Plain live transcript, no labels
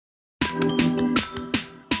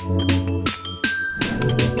Hi,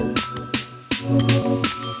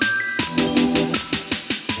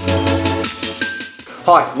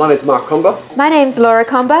 my name's Mark Comber. My name's Laura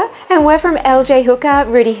Comber and we're from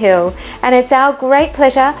LJHooker, Rooty Hill, and it's our great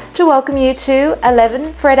pleasure to welcome you to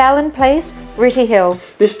 11 Fred Allen Place, Rooty Hill.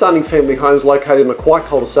 This stunning family home is located in a quiet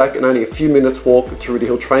cul-de-sac and only a few minutes walk to Rooty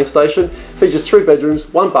Hill train station. Features 3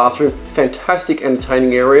 bedrooms, 1 bathroom, fantastic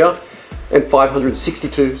entertaining area and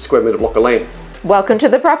 562 square metre block of land. Welcome to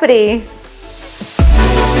the property.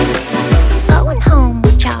 Going home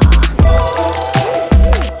with y'all.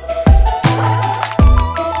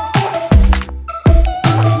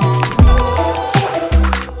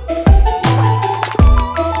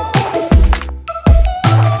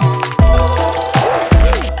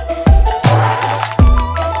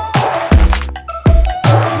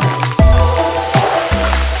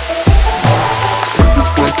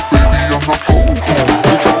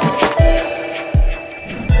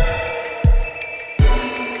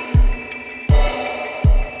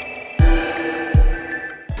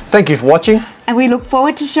 Thank you for watching. And we look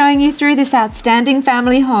forward to showing you through this outstanding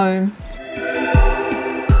family home.